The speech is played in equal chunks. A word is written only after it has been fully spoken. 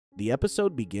The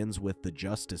episode begins with the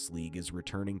Justice League is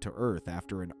returning to Earth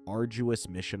after an arduous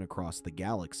mission across the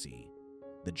galaxy.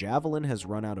 The Javelin has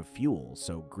run out of fuel,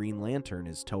 so Green Lantern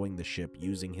is towing the ship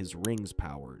using his ring's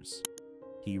powers.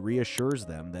 He reassures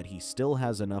them that he still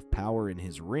has enough power in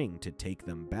his ring to take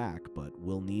them back, but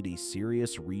will need a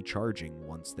serious recharging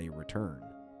once they return.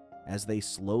 As they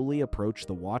slowly approach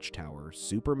the watchtower,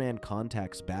 Superman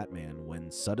contacts Batman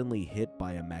when suddenly hit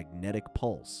by a magnetic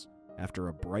pulse after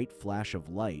a bright flash of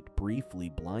light briefly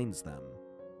blinds them.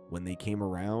 When they came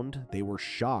around, they were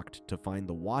shocked to find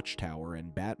the watchtower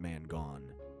and Batman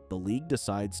gone. The League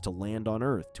decides to land on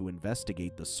Earth to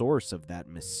investigate the source of that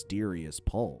mysterious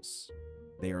pulse.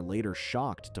 They are later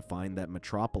shocked to find that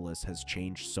Metropolis has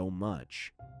changed so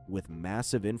much, with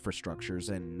massive infrastructures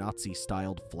and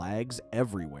Nazi-styled flags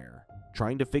everywhere.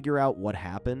 Trying to figure out what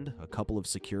happened, a couple of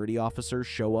security officers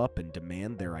show up and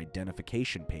demand their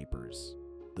identification papers.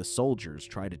 The soldiers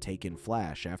try to take in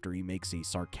Flash after he makes a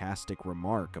sarcastic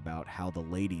remark about how the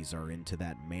ladies are into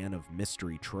that man of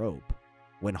mystery trope.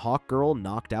 When Hawkgirl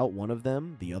knocked out one of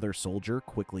them, the other soldier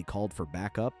quickly called for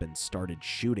backup and started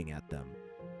shooting at them.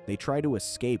 They try to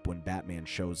escape when Batman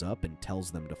shows up and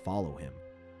tells them to follow him.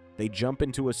 They jump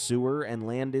into a sewer and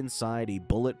land inside a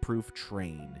bulletproof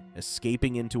train,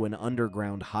 escaping into an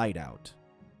underground hideout.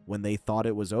 When they thought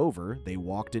it was over, they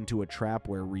walked into a trap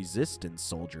where Resistance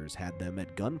soldiers had them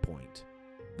at gunpoint.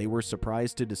 They were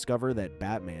surprised to discover that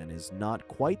Batman is not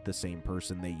quite the same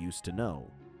person they used to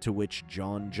know, to which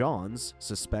John Johns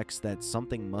suspects that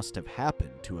something must have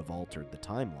happened to have altered the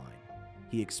timeline.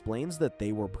 He explains that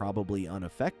they were probably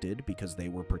unaffected because they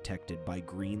were protected by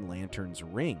Green Lantern's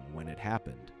ring when it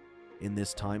happened. In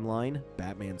this timeline,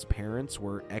 Batman's parents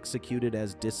were executed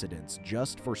as dissidents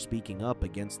just for speaking up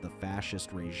against the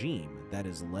fascist regime that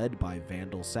is led by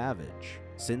Vandal Savage.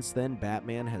 Since then,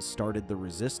 Batman has started the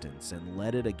resistance and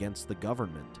led it against the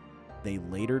government. They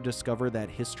later discover that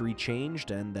history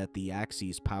changed and that the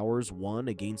Axis powers won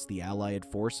against the Allied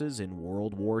forces in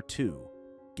World War II.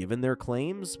 Given their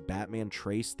claims, Batman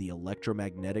traced the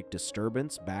electromagnetic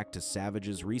disturbance back to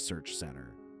Savage's research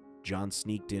center. John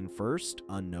sneaked in first,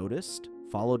 unnoticed,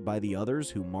 followed by the others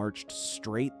who marched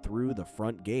straight through the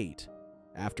front gate.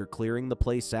 After clearing the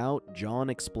place out, John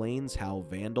explains how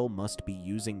Vandal must be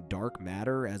using dark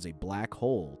matter as a black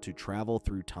hole to travel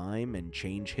through time and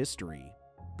change history.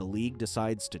 The League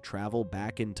decides to travel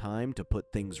back in time to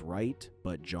put things right,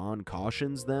 but John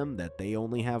cautions them that they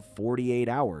only have 48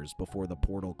 hours before the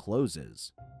portal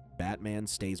closes. Batman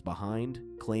stays behind,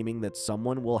 claiming that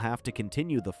someone will have to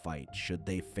continue the fight should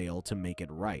they fail to make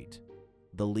it right.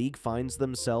 The League finds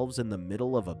themselves in the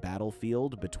middle of a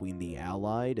battlefield between the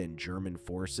Allied and German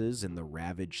forces in the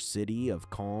ravaged city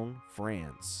of Caen,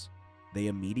 France. They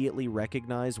immediately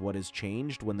recognize what has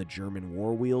changed when the German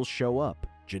war wheels show up,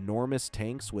 ginormous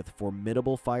tanks with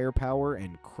formidable firepower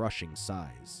and crushing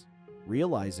size.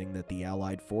 Realizing that the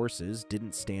Allied forces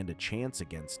didn't stand a chance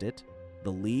against it,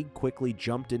 the League quickly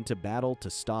jumped into battle to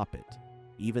stop it.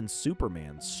 Even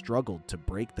Superman struggled to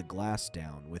break the glass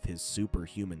down with his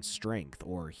superhuman strength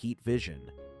or heat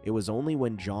vision. It was only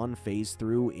when John phased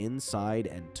through inside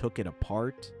and took it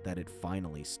apart that it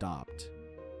finally stopped.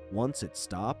 Once it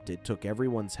stopped, it took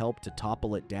everyone's help to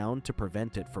topple it down to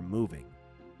prevent it from moving.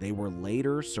 They were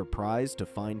later surprised to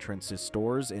find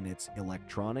transistors in its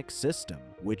electronic system,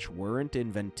 which weren't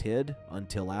invented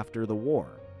until after the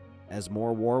war. As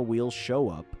more war wheels show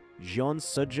up, Jean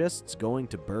suggests going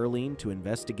to Berlin to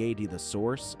investigate the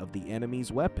source of the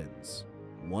enemy's weapons.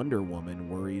 Wonder Woman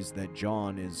worries that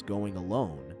John is going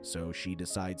alone, so she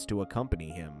decides to accompany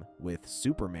him, with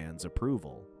Superman's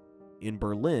approval. In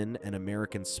Berlin, an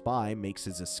American spy makes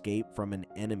his escape from an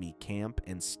enemy camp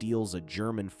and steals a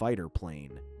German fighter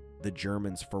plane. The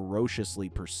Germans ferociously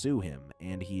pursue him,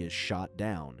 and he is shot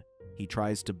down. He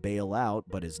tries to bail out,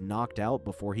 but is knocked out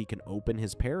before he can open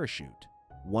his parachute.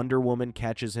 Wonder Woman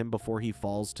catches him before he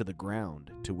falls to the ground,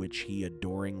 to which he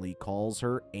adoringly calls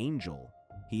her Angel.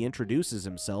 He introduces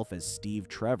himself as Steve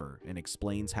Trevor and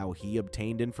explains how he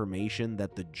obtained information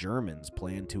that the Germans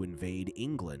plan to invade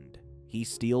England. He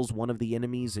steals one of the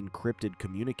enemy's encrypted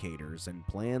communicators and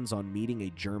plans on meeting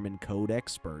a German code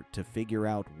expert to figure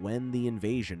out when the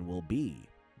invasion will be.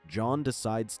 John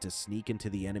decides to sneak into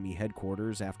the enemy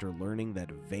headquarters after learning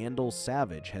that Vandal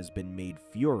Savage has been made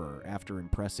Führer after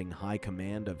impressing high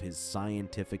command of his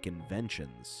scientific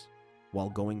inventions. While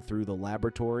going through the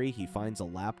laboratory, he finds a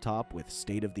laptop with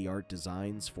state-of-the-art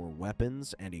designs for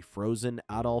weapons and a frozen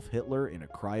Adolf Hitler in a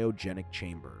cryogenic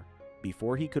chamber.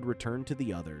 Before he could return to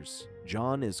the others,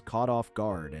 John is caught off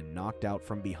guard and knocked out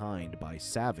from behind by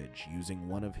Savage using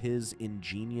one of his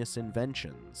ingenious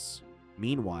inventions.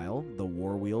 Meanwhile, the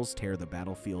war wheels tear the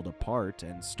battlefield apart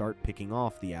and start picking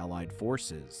off the Allied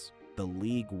forces. The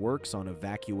League works on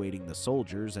evacuating the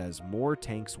soldiers as more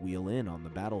tanks wheel in on the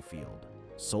battlefield.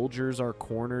 Soldiers are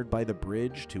cornered by the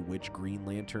bridge, to which Green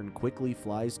Lantern quickly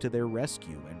flies to their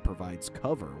rescue and provides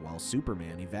cover while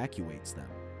Superman evacuates them.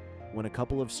 When a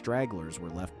couple of stragglers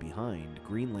were left behind,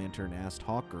 Green Lantern asked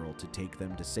Hawkgirl to take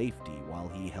them to safety while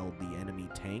he held the enemy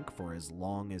tank for as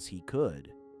long as he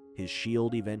could. His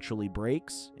shield eventually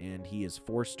breaks, and he is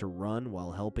forced to run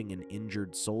while helping an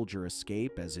injured soldier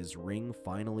escape as his ring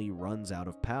finally runs out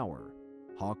of power.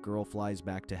 Hawkgirl flies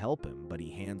back to help him, but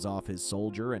he hands off his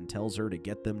soldier and tells her to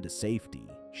get them to safety.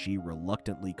 She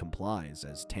reluctantly complies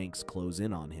as tanks close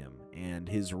in on him, and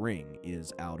his ring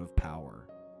is out of power.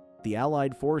 The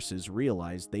Allied forces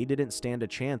realized they didn't stand a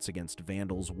chance against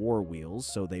Vandal's war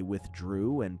wheels, so they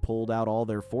withdrew and pulled out all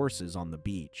their forces on the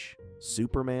beach.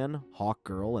 Superman,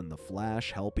 Hawkgirl, and the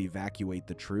Flash help evacuate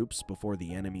the troops before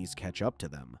the enemies catch up to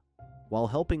them. While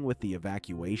helping with the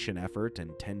evacuation effort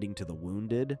and tending to the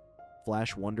wounded,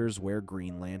 Flash wonders where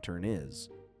Green Lantern is,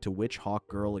 to which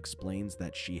Hawkgirl explains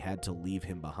that she had to leave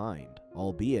him behind,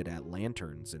 albeit at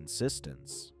Lantern's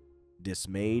insistence.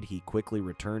 Dismayed, he quickly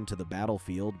returned to the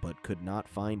battlefield but could not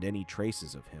find any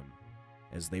traces of him.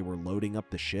 As they were loading up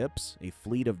the ships, a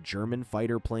fleet of German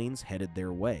fighter planes headed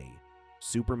their way.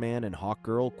 Superman and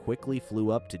Hawkgirl quickly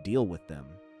flew up to deal with them.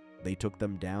 They took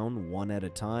them down one at a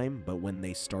time, but when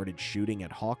they started shooting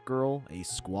at Hawkgirl, a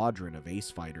squadron of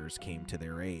ace fighters came to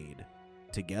their aid.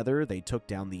 Together, they took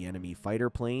down the enemy fighter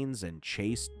planes and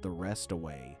chased the rest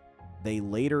away. They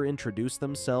later introduced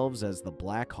themselves as the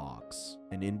Blackhawks,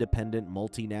 an independent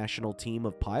multinational team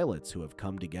of pilots who have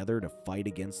come together to fight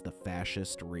against the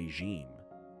fascist regime.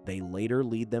 They later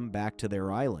lead them back to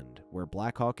their island, where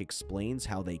Blackhawk explains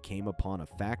how they came upon a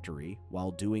factory while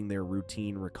doing their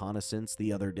routine reconnaissance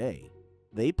the other day.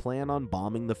 They plan on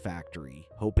bombing the factory,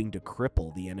 hoping to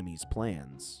cripple the enemy's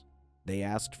plans. They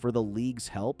asked for the League's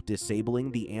help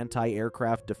disabling the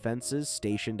anti-aircraft defenses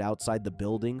stationed outside the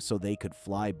building so they could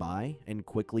fly by and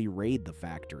quickly raid the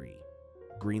factory.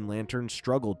 Green Lantern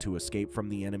struggled to escape from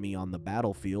the enemy on the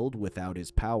battlefield without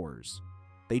his powers.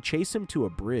 They chase him to a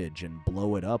bridge and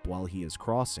blow it up while he is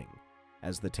crossing.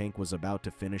 As the tank was about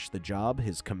to finish the job,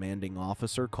 his commanding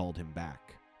officer called him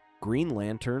back. Green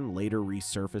Lantern later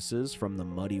resurfaces from the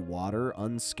muddy water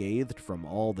unscathed from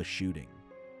all the shooting.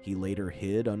 He later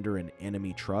hid under an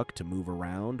enemy truck to move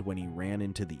around when he ran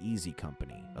into the Easy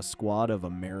Company, a squad of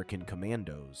American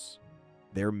commandos.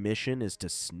 Their mission is to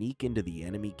sneak into the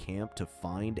enemy camp to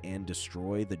find and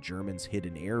destroy the Germans'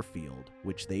 hidden airfield,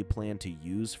 which they plan to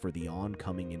use for the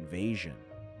oncoming invasion.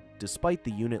 Despite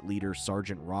the unit leader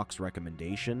Sergeant Rock's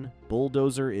recommendation,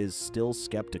 Bulldozer is still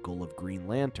skeptical of Green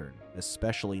Lantern,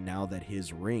 especially now that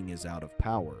his ring is out of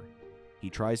power. He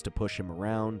tries to push him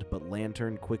around, but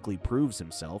Lantern quickly proves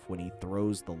himself when he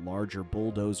throws the larger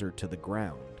Bulldozer to the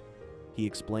ground. He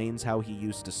explains how he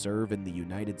used to serve in the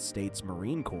United States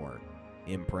Marine Corps.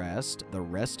 Impressed, the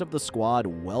rest of the squad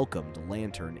welcomed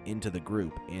Lantern into the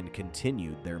group and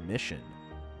continued their mission.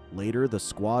 Later, the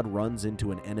squad runs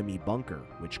into an enemy bunker,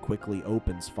 which quickly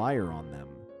opens fire on them.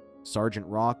 Sergeant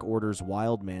Rock orders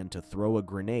Wildman to throw a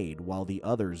grenade while the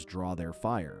others draw their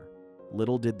fire.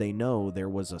 Little did they know there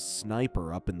was a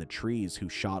sniper up in the trees who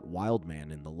shot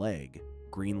Wildman in the leg.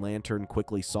 Green Lantern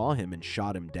quickly saw him and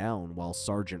shot him down while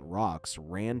Sergeant Rocks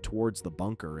ran towards the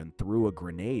bunker and threw a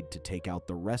grenade to take out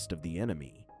the rest of the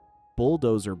enemy.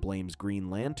 Bulldozer blames Green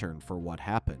Lantern for what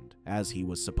happened, as he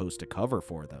was supposed to cover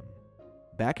for them.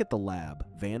 Back at the lab,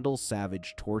 Vandal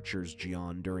Savage tortures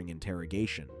Gian during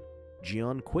interrogation.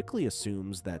 Gian quickly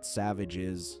assumes that Savage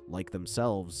is, like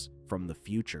themselves, from the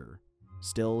future.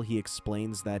 Still, he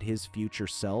explains that his future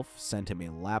self sent him a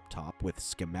laptop with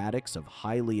schematics of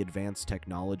highly advanced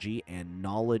technology and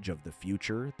knowledge of the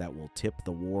future that will tip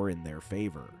the war in their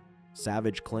favor.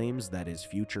 Savage claims that his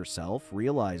future self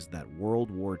realized that World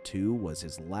War II was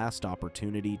his last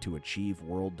opportunity to achieve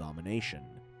world domination.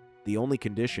 The only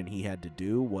condition he had to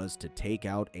do was to take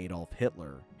out Adolf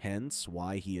Hitler, hence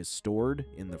why he is stored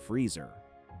in the freezer.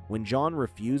 When John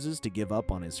refuses to give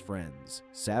up on his friends,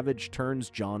 Savage turns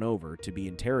John over to be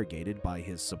interrogated by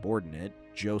his subordinate,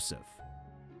 Joseph.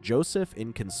 Joseph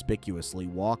inconspicuously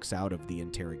walks out of the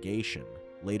interrogation,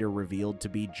 later revealed to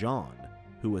be John,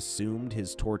 who assumed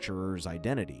his torturer's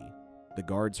identity. The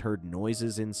guards heard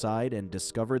noises inside and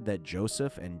discovered that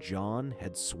Joseph and John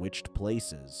had switched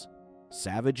places.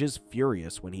 Savage is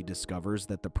furious when he discovers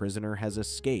that the prisoner has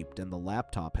escaped and the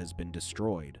laptop has been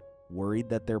destroyed. Worried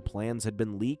that their plans had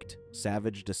been leaked,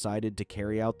 Savage decided to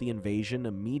carry out the invasion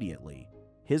immediately.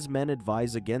 His men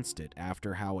advise against it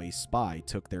after how a spy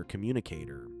took their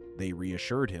communicator. They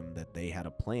reassured him that they had a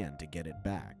plan to get it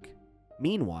back.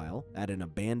 Meanwhile, at an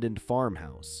abandoned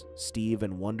farmhouse, Steve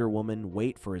and Wonder Woman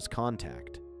wait for his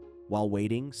contact. While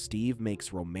waiting, Steve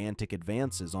makes romantic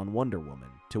advances on Wonder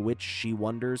Woman, to which she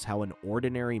wonders how an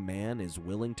ordinary man is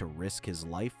willing to risk his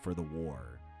life for the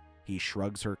war. He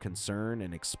shrugs her concern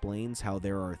and explains how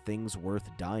there are things worth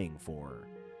dying for.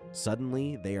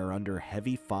 Suddenly, they are under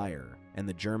heavy fire, and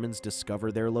the Germans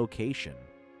discover their location.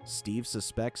 Steve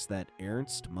suspects that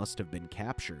Ernst must have been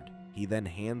captured. He then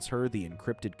hands her the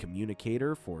encrypted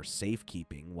communicator for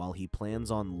safekeeping while he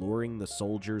plans on luring the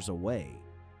soldiers away.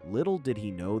 Little did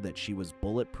he know that she was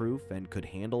bulletproof and could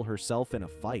handle herself in a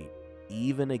fight,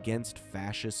 even against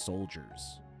fascist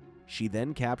soldiers. She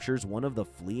then captures one of the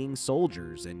fleeing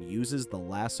soldiers and uses the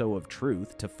lasso of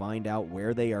truth to find out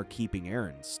where they are keeping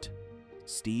Ernst.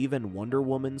 Steve and Wonder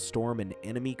Woman storm an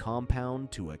enemy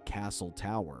compound to a castle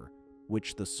tower,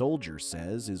 which the soldier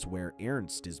says is where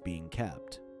Ernst is being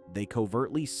kept. They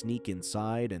covertly sneak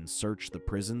inside and search the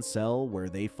prison cell where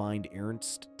they find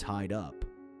Ernst tied up.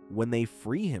 When they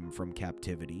free him from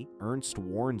captivity, Ernst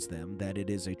warns them that it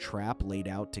is a trap laid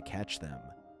out to catch them.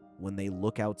 When they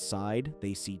look outside,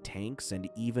 they see tanks and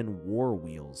even war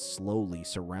wheels slowly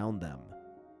surround them.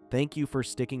 Thank you for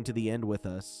sticking to the end with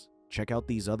us. Check out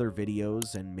these other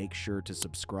videos and make sure to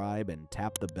subscribe and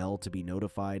tap the bell to be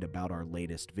notified about our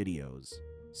latest videos.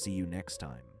 See you next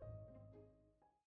time.